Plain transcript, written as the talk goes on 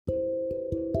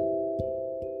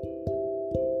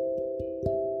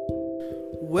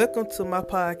Welcome to my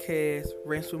podcast,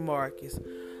 Rants with Marcus.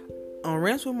 On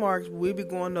Rants with Marcus, we'll be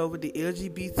going over the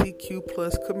LGBTQ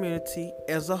plus community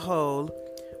as a whole,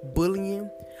 bullying,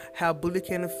 how bullying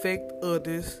can affect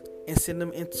others and send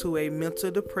them into a mental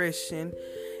depression,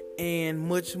 and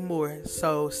much more.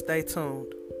 So stay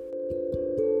tuned.